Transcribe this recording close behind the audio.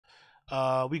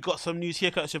We got some news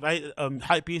here, courtesy of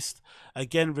Hypebeast,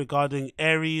 again regarding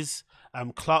Aries,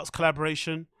 Clark's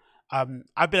collaboration.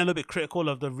 I've been a little bit critical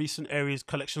of the recent Aries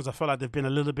collections. I feel like they've been a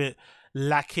little bit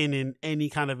lacking in any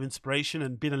kind of inspiration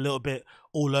and been a little bit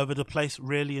all over the place,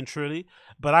 really and truly.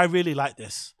 But I really like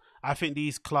this. I think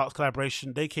these Clark's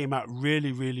collaboration, they came out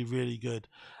really, really, really good,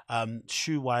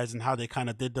 shoe wise, and how they kind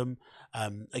of did them.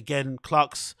 Again,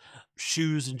 Clark's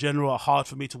shoes in general are hard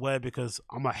for me to wear because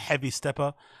I'm a heavy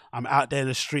stepper. I'm out there in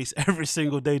the streets every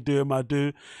single day doing my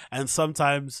do, and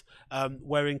sometimes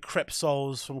wearing crepe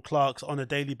soles from Clark's on a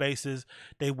daily basis,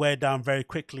 they wear down very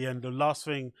quickly. And the last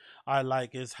thing I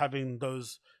like is having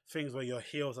those things where your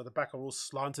heels at the back are all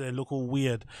slanted and look all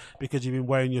weird because you've been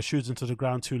wearing your shoes into the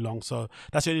ground too long. So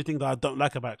that's the only thing that I don't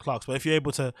like about Clark's. But if you're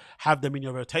able to have them in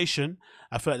your rotation,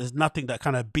 I feel like there's nothing that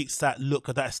kind of beats that look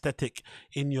or that aesthetic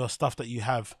in your stuff that you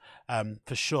have,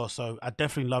 for sure. So I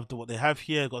definitely loved what they have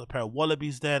here. Got a pair of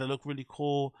wallabies there that look really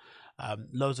cool.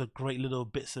 Loads of great little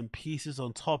bits and pieces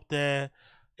on top there.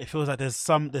 It feels like there's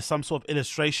some sort of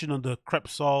illustration on the crepe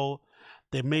sole.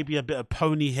 There may be a bit of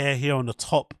pony hair here on the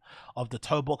top of the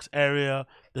toe box area.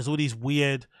 There's all these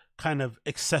weird kind of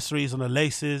accessories on the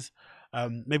laces.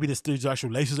 Maybe there's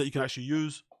actual laces that you can actually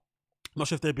use. I'm not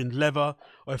sure if they've been leather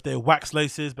or if they're wax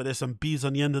laces, but there's some beads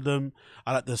on the end of them.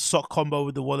 I like the sock combo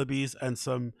with the wallabies and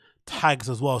some tags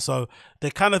as well. So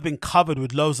they kind of been covered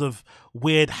with loads of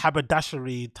weird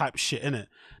haberdashery type shit in it.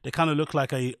 They kind of look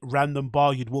like a random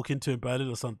bar you'd walk into in Berlin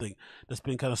or something that's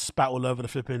been kind of spat all over the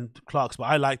flipping Clarks. But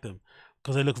I like them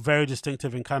because they look very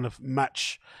distinctive and kind of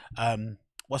match,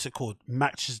 what's it called?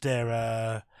 Matches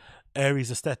their Aries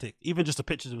aesthetic. Even just the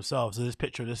pictures themselves. There's this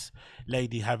picture of this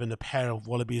lady having a pair of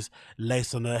wallabies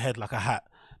laced on her head like a hat.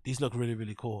 These look really,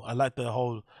 really cool. I like the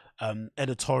whole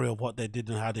editorial of what they did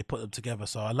and how they put them together.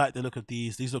 So I like the look of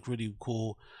these. These look really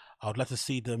cool. I would like to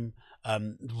see them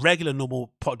regular,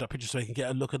 normal product pictures so you can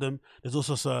get a look at them. There's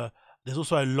also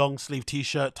a long sleeve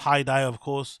t-shirt, tie dye, of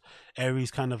course. Aries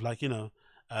kind of like, you know,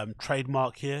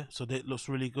 trademark here, so that looks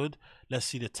really good. Let's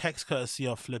see the text courtesy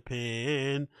of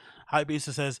flipping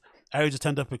Hypebeast. Says Aries has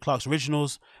turned up with Clark's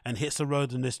originals and hits the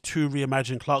road in this 2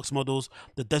 reimagined Clark's models.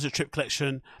 The Desert Trip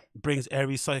collection brings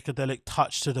Aries' psychedelic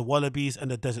touch to the Wallabies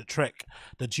and the Desert Trek.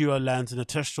 The duo lands in a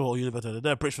terrestrial universe.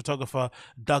 The British photographer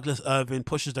Douglas Irving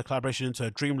pushes the collaboration into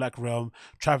a dreamlike realm,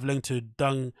 traveling to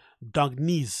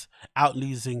Dungeness,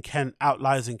 outlies in Kent.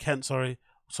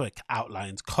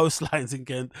 Coastlines in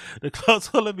Kent. The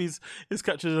Clark's Wallabies is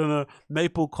captured on a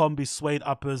maple combi suede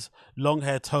uppers, long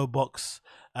hair toe box,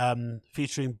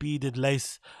 featuring beaded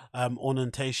lace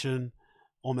ornamentation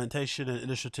and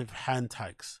illustrative hand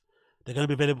tags. They're going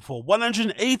to be available for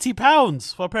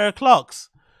 £180 for a pair of Clarks.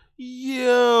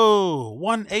 Yo,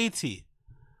 180.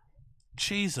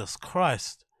 Jesus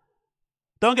Christ.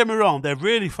 Don't get me wrong, they're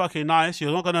really fucking nice.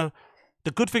 You're not gonna.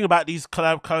 The good thing about these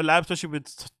collabs, especially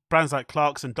with brands like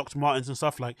Clark's and Dr. Martens and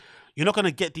stuff, like, you're not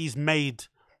gonna get these made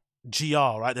GR,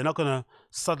 right? They're not gonna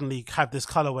suddenly have this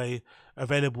colorway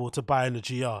available to buy in the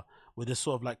GR with this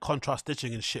sort of like contrast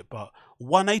stitching and shit. But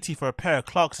 180 for a pair of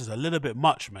Clark's is a little bit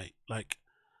much, mate. Like,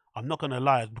 I'm not gonna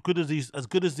lie, as good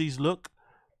as these look,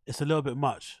 it's a little bit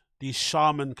much. These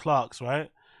shaman Clark's,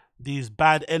 right? These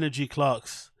bad energy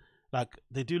Clark's, like,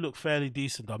 they do look fairly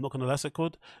decent. I'm not gonna lie, it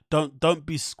called. Don't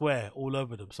be square all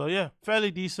over them. So yeah,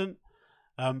 fairly decent.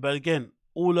 But again,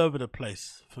 all over the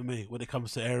place for me when it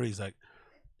comes to Aries. Like,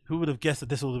 who would have guessed that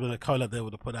this would have been a collab they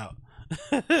would have put out?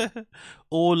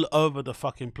 All over the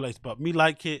fucking place. But me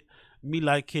like it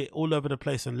all over the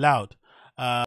place and loud.